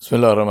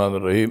Bismillah ar-Rahman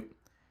ar-Rahim.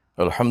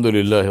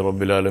 Alhamdulillahi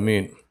Rabbil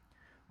Alameen.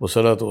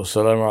 Wassalatu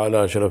wassalamu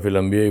ala ashrafil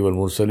anbiya wal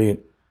mursaleen.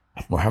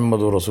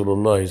 Muhammadur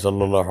Rasulullah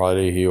sallallahu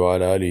alayhi wa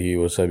ala alihi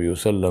wa sahbihi wa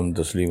sallam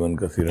tasliman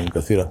kathiran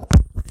kathira.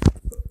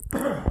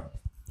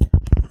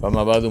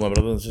 Amma ba'du, my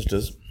brothers and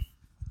sisters.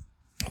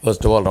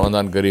 First of all,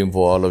 Ramadan Kareem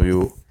for all of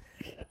you.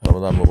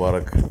 Ramadan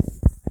Mubarak.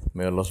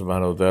 May Allah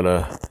subhanahu wa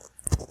ta'ala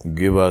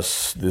give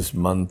us this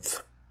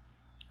month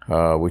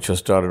which has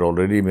started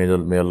already.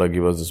 May Allah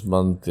give us this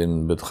month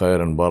in with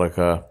khair and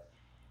barakah,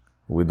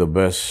 with the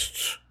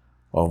best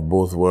of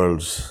both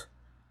worlds,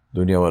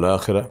 dunya wal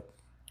akhirah.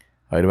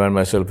 I remind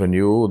myself and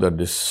you that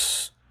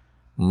this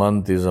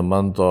month is a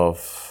month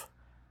of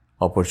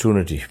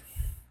opportunity,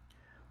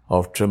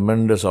 of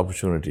tremendous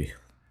opportunity.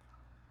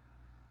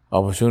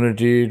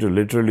 Opportunity to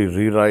literally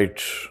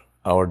rewrite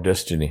our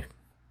destiny.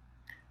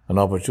 An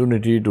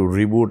opportunity to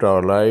reboot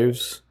our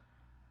lives,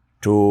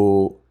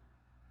 to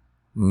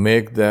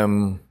make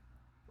them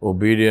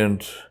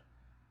obedient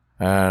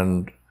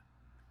and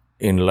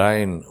in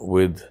line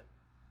with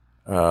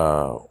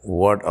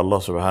what Allah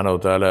subhanahu wa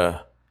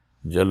ta'ala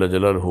Jalla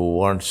Jalaluhu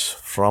wants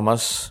from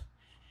us.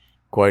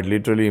 Quite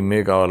literally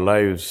make our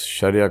lives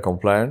Sharia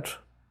compliant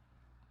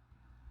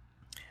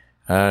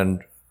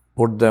and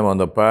put them on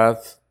the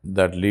path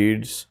that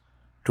leads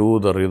to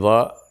the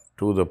rida,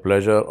 to the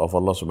pleasure of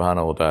Allah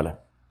subhanahu wa ta'ala.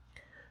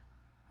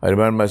 I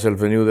remind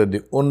myself and you that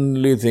the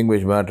only thing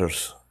which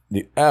matters,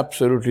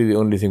 absolutely the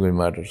only thing which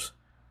matters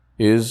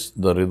is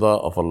the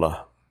rida of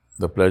Allah,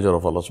 the pleasure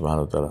of Allah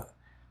subhanahu wa ta'ala.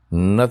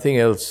 Nothing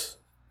else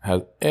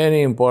has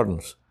any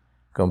importance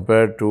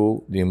compared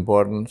to the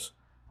importance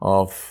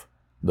of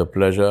the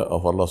pleasure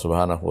of Allah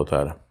subhanahu wa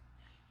ta'ala.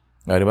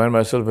 I remind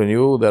myself and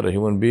you that every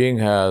human being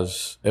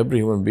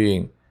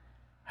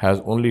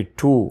has only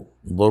two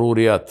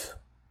daruriyat.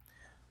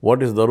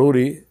 What is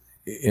daruri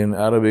in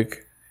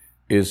Arabic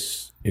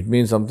it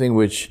means something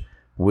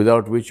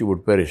without which you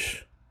would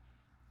perish.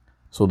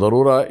 So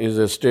darura is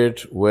a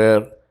state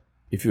where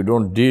if you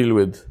don't deal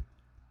with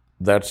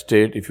that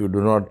state, if you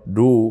do not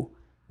do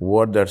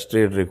what that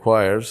state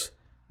requires,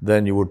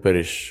 then you would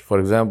perish. For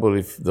example,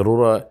 if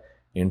darura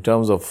in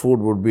terms of food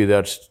would be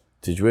that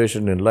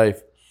situation in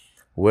life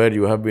where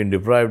you have been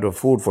deprived of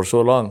food for so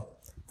long,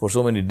 for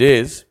so many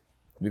days,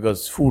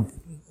 because food,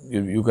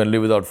 you can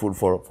live without food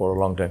for a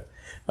long time.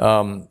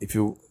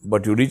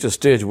 But you reach a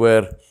stage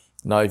where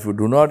now if you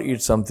do not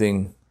eat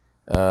something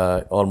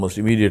almost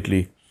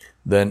immediately,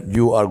 then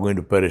you are going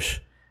to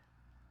perish.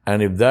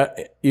 And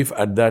if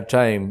at that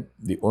time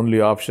the only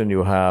option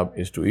you have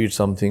is to eat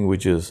something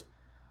which is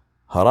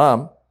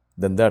haram,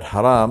 then that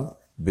haram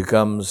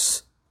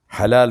becomes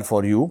halal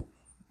for you,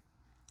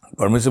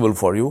 permissible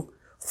for you,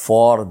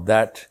 for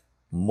that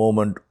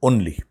moment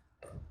only.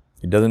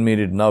 It doesn't mean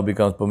it now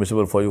becomes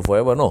permissible for you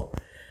forever, no.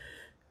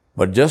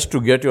 But just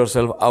to get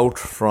yourself out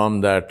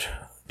from that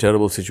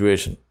terrible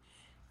situation,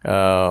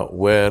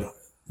 where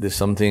there's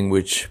something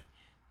which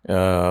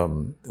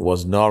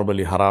was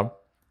normally haram,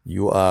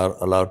 you are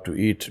allowed to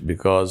eat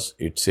because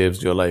it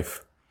saves your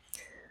life.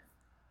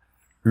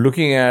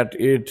 Looking at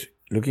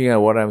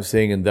what I'm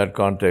saying in that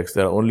context,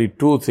 there are only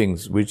two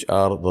things which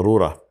are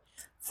darura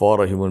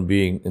for a human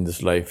being in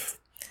this life.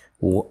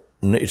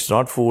 It's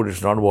not food,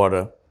 it's not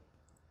water,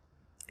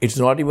 it's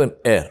not even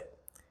air.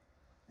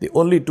 The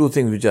only two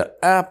things which are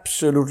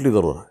absolutely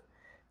darura.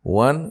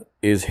 One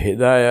is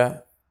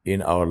hidayah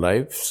in our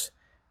lives,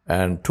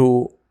 and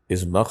two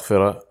is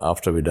maghfirah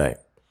after we die.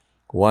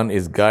 One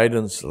is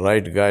guidance,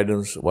 right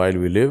guidance while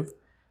we live,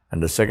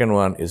 and the second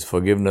one is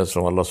forgiveness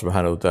from Allah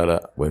subhanahu wa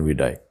ta'ala when we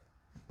die.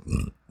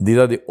 These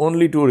are the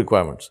only two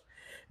requirements.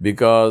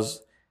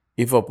 Because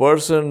if a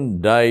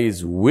person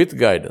dies with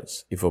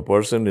guidance, if a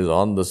person is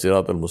on the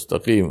sirat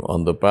al-mustaqim,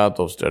 on the path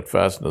of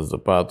steadfastness, the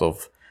path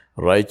of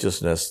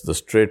righteousness, the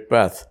straight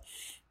path,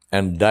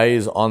 and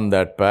dies on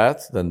that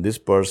path, then this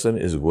person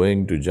is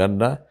going to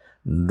Jannah,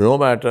 no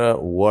matter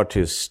what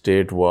his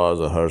state was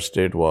or her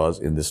state was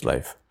in this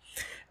life.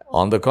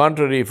 On the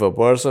contrary, if a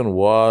person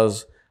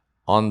was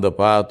on the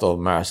path of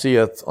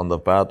ma'asiyat, on the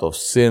path of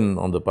sin,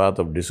 on the path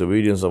of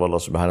disobedience of Allah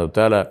subhanahu wa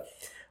ta'ala,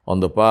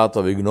 on the path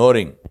of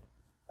ignoring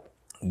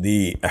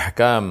the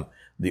ahkam,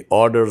 the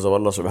orders of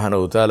Allah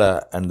subhanahu wa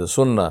ta'ala and the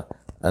sunnah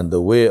and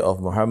the way of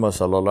Muhammad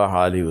sallallahu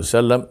alaihi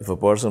wasallam, if a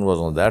person was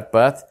on that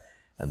path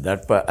and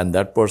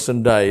that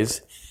person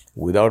dies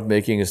without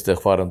making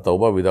istighfar and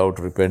tawbah, without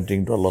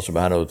repenting to Allah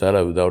subhanahu wa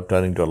ta'ala, without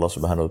turning to Allah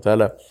subhanahu wa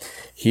ta'ala,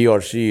 he or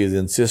she is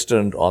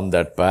insistent on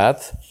that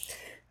path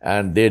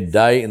and they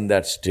die in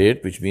that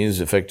state, which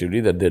means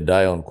effectively that they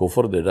die on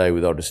kufr, they die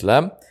without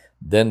Islam,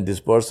 then this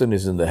person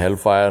is in the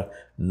hellfire,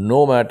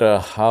 no matter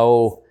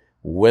how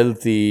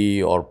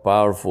wealthy or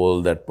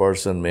powerful that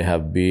person may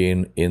have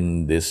been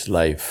in this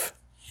life.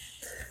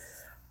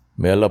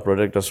 May Allah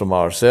protect us from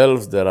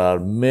ourselves. There are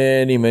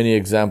many, many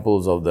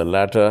examples of the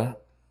latter,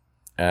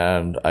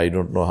 and I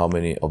don't know how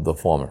many of the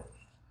former.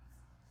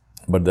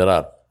 But there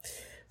are.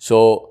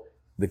 So,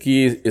 the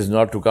key is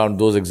not to count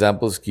those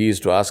examples. Key is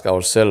to ask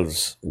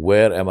ourselves,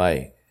 where am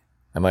I?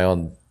 Am I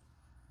on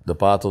the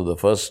path of the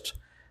first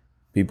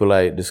people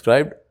I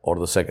described, or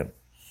the second.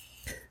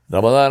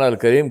 Ramadan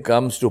al-Kareem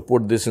comes to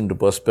put this into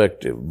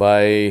perspective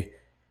by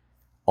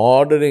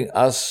ordering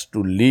us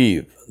to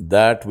leave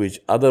that which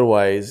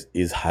otherwise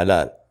is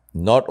halal.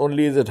 Not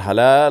only is it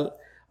halal,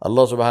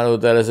 Allah subhanahu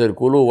wa ta'ala said,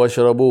 Kulu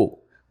washrabu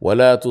wa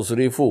la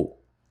tusrifu.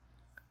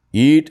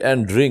 Eat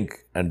and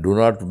drink and do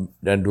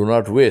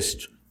not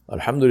waste.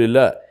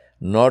 Alhamdulillah,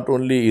 not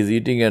only is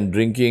eating and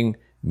drinking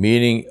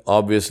meaning,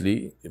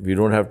 obviously, we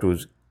don't have to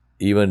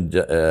even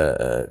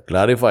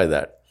clarify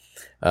that.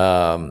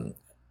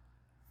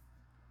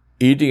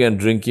 Eating and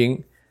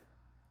drinking,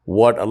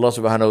 what Allah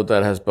subhanahu wa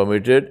ta'ala has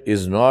permitted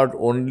is not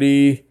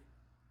only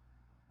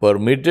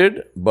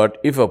permitted, but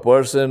if a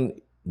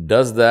person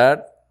does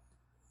that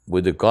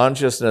with the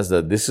consciousness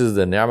that this is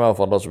the ni'mah of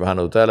Allah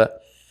subhanahu wa ta'ala,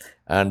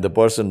 and the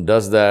person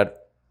does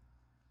that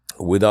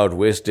without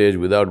wastage,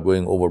 without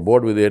going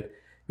overboard with it,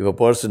 if a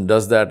person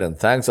does that and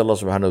thanks Allah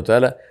subhanahu wa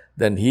ta'ala,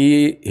 then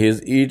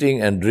his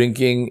eating and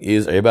drinking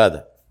is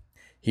ibadah.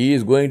 He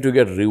is going to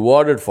get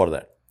rewarded for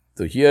that.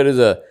 So here is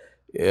a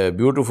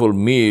beautiful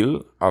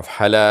meal of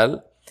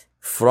halal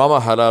from a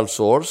halal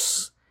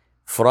source,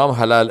 from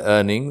halal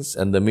earnings,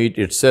 and the meat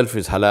itself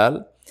is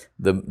halal.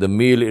 The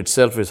meal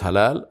itself is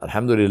halal,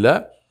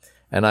 alhamdulillah,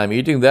 and I'm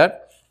eating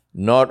that.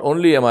 Not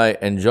only am I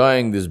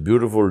enjoying this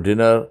beautiful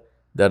dinner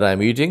that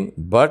I'm eating,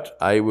 but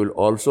I will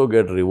also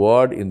get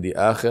reward in the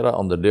akhirah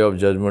on the day of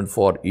judgment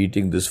for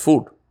eating this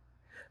food.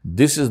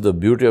 This is the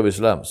beauty of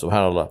Islam,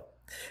 subhanAllah.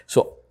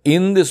 So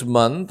in this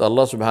month,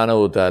 Allah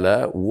subhanahu wa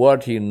ta'ala,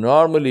 what He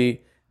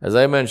normally, as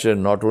I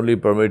mentioned, not only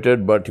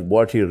permitted, but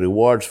what He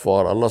rewards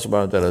for, Allah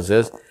subhanahu wa ta'ala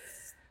says,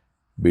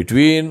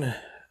 between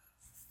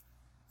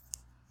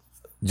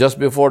just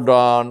before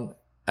dawn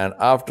and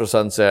after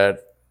sunset,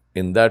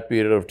 in that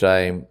period of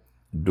time,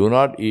 do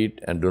not eat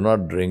and do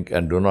not drink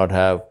and do not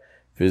have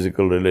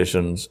physical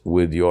relations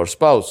with your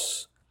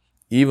spouse.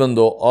 Even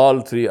though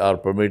all three are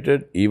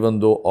permitted, even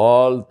though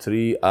all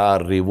three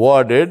are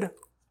rewarded,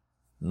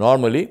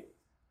 normally,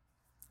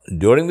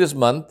 during this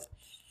month,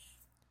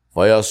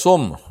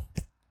 فَيَصُمْ,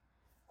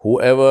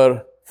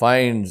 whoever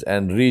finds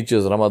and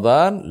reaches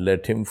Ramadan,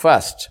 let him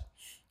fast.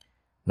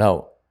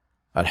 Now,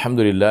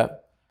 alhamdulillah,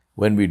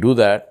 when we do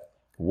that,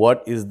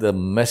 what is the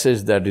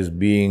message that is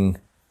being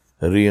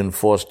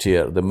reinforced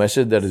here? The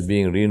message that is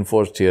being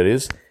reinforced here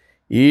is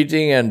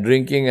eating and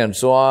drinking and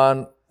so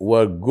on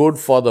were good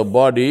for the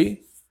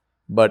body,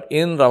 but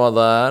in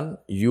Ramadan,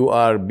 you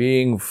are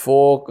being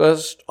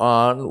focused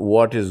on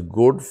what is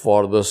good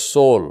for the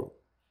soul,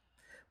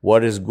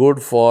 what is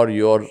good for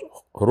your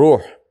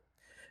ruh.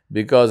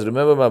 Because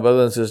remember, my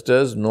brothers and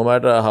sisters, no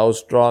matter how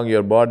strong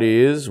your body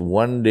is,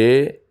 one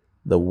day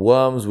the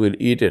worms will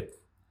eat it.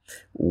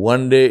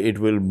 One day it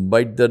will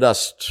bite the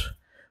dust.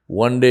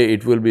 One day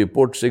it will be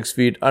put 6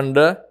 feet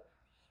under,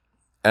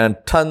 and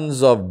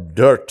tons of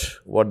dirt,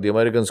 what the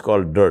Americans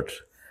call dirt.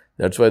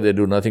 That's why they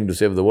do nothing to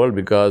save the world,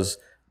 because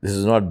this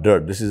is not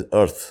dirt, this is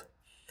earth.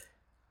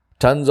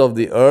 Tons of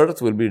the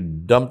earth will be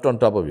dumped on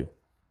top of you.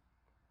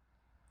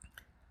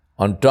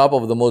 On top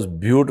of the most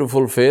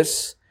beautiful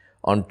face,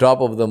 on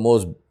top of the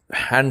most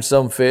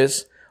handsome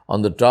face,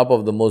 on the top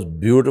of the most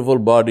beautiful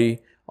body,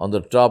 on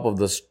the top of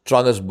the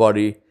strongest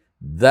body.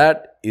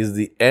 That is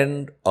the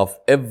end of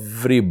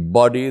every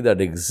body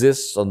that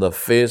exists on the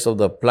face of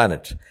the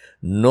planet.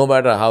 No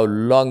matter how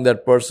long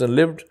that person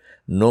lived,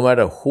 no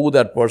matter who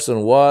that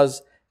person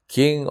was,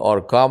 king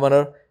or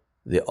commoner,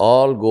 they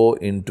all go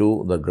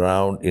into the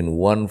ground in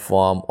one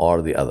form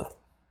or the other.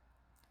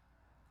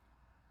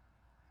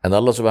 And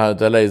Allah subhanahu wa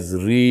ta'ala is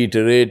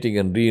reiterating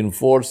and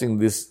reinforcing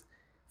this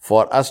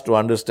for us to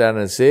understand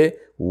and say,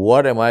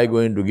 what am I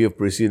going to give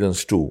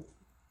precedence to?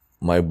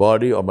 My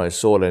body or my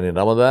soul? And in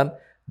Ramadan,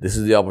 this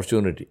is the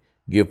opportunity.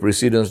 Give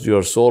precedence to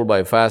your soul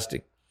by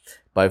fasting.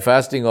 By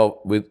fasting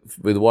with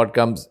what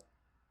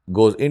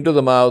goes into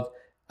the mouth,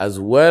 as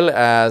well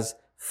as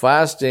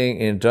fasting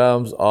in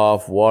terms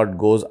of what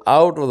goes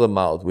out of the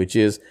mouth, which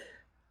is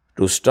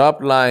to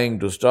stop lying,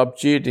 to stop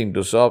cheating,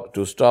 to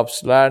stop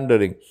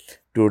slandering,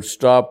 to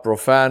stop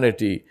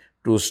profanity,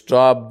 to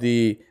stop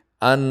the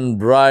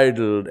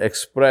unbridled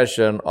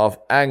expression of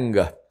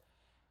anger,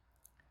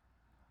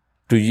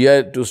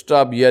 to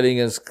stop yelling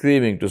and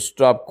screaming, to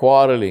stop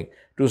quarreling,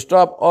 to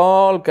stop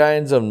all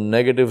kinds of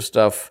negative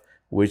stuff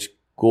which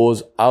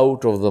goes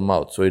out of the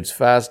mouth. So it's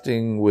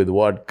fasting with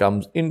what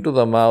comes into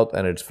the mouth,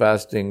 and it's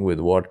fasting with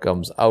what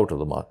comes out of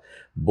the mouth.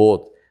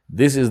 Both.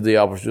 This is the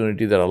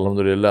opportunity that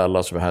alhamdulillah Allah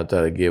subhanahu wa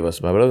ta'ala gave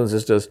us. My brothers and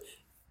sisters,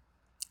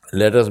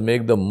 let us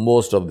make the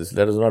most of this.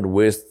 Let us not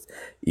waste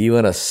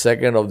even a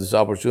second of this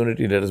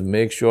opportunity. Let us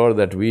make sure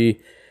that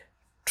we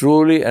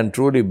truly and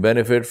truly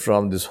benefit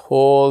from this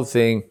whole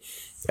thing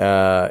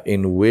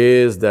in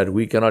ways that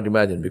we cannot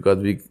imagine,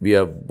 because we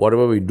have,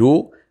 whatever we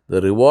do,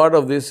 the reward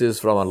of this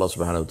is from Allah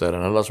subhanahu wa ta'ala.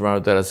 And Allah subhanahu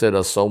wa ta'ala said,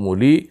 "As-sawmu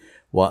li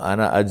wa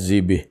ana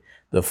ajzi bih."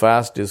 The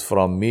fast is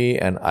from me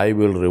and I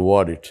will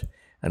reward it.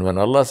 And when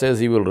Allah says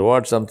He will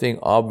reward something,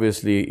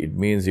 obviously it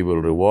means He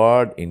will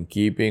reward in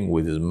keeping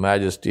with His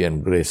majesty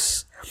and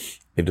grace.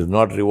 It is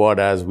not reward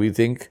as we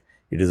think.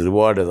 It is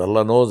reward as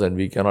Allah knows, and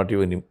we cannot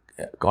even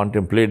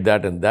contemplate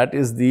that, and that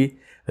is the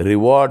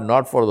reward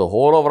not for the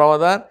whole of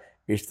Ramadan,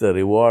 it's the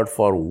reward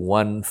for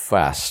one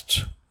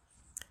fast.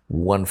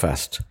 One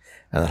fast.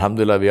 And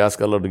alhamdulillah, we ask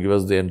Allah to give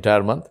us the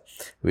entire month.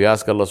 We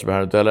ask Allah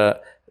subhanahu wa ta'ala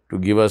to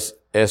give us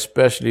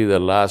especially the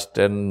last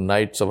 10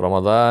 nights of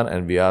Ramadan,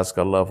 and we ask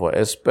Allah for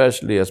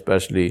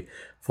especially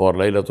for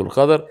Laylatul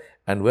Qadr.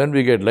 And when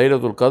we get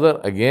Laylatul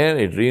Qadr, again,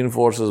 it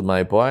reinforces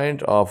my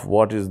point of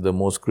what is the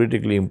most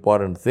critically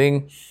important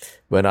thing.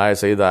 When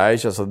Sayyidah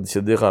Aisha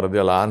Siddiqa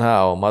radiallahu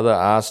anha, our mother,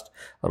 asked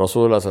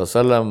Rasulullah sallallahu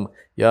alaihi wasallam,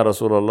 Ya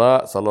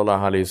Rasulullah sallallahu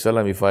alaihi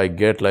wasallam, if I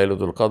get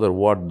Laylatul Qadr,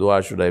 what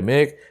dua should I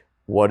make?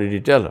 What did he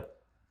tell her?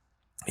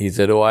 He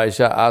said, Oh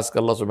Aisha, ask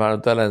Allah subhanahu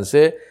wa ta'ala and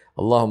say,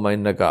 Allahumma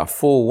innaka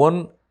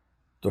afuun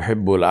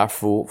tuhibbul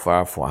afu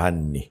fa'afu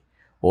anni.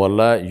 Oh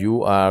Allah,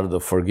 you are the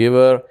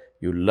forgiver,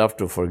 you love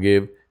to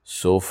forgive,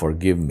 so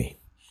forgive me.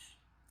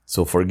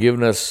 So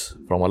forgiveness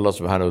from Allah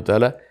subhanahu wa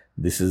ta'ala,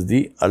 this is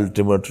the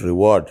ultimate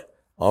reward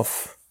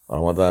of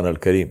Ramadan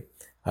al-Kareem.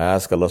 I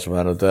ask Allah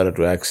subhanahu wa ta'ala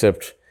to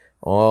accept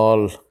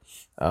all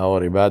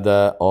our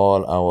ibadah,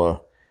 all our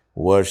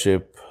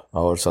worship,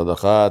 our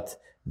sadaqat.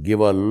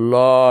 Give a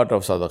lot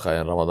of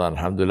sadaqah in Ramadan,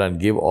 alhamdulillah, and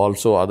give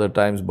also other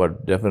times,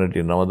 but definitely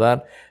in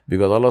Ramadan,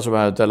 because Allah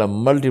subhanahu wa ta'ala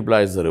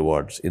multiplies the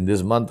rewards. In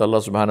this month, Allah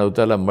subhanahu wa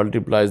ta'ala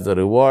multiplies the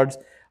rewards.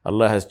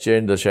 Allah has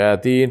changed the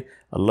shayateen.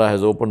 Allah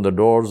has opened the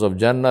doors of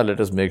Jannah. Let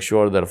us make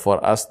sure that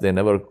for us they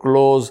never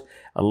close.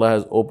 Allah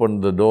has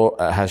opened the door,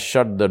 has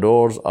shut the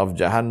doors of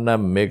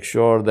Jahannam. Make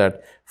sure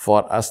that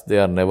for us they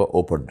are never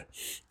opened.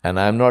 And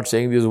I am not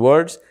saying these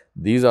words.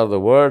 These are the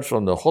words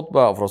from the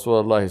khutbah of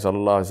Rasulullah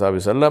sallallahu alaihi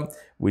wasallam,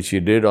 which he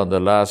did on the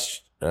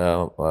last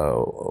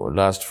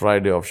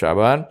Friday of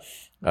Shaban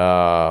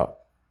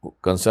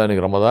concerning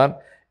Ramadan.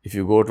 If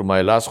you go to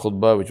my last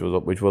khutbah,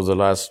 which was the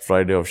last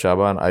Friday of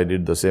Shaban, I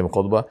did the same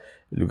khutbah.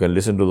 You can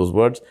listen to those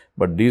words.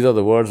 But these are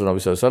the words of Nabi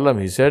sallallahu alaihi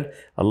wasallam. He said,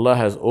 Allah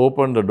has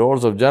opened the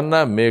doors of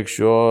Jannah. Make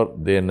sure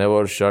they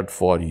never shut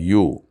for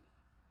you.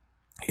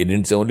 He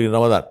didn't say only in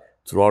Ramadan,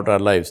 throughout our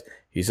lives.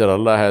 He said,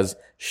 Allah has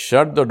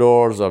shut the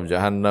doors of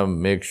Jahannam.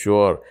 Make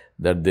sure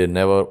that they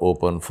never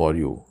open for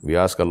you. We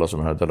ask Allah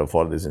subhanahu wa ta'ala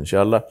for this,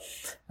 inshallah.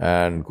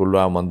 And kullu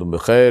aam wa antum bi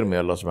khair. May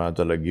Allah subhanahu wa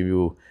ta'ala give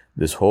you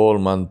this whole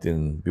month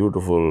in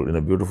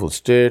a beautiful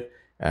state.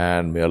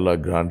 And may Allah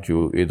grant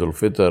you Eid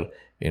al-Fitr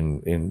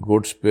in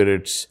good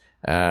spirits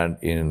and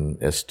in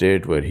a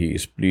state where He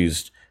is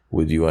pleased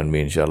with you and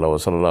me, inshallah. Wa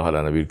sallallahu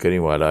ala nabiyil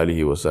kareem wa ala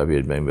alihi wa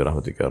sahbihi ajma'in bi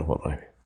rahmatika ya arhamar rahimin.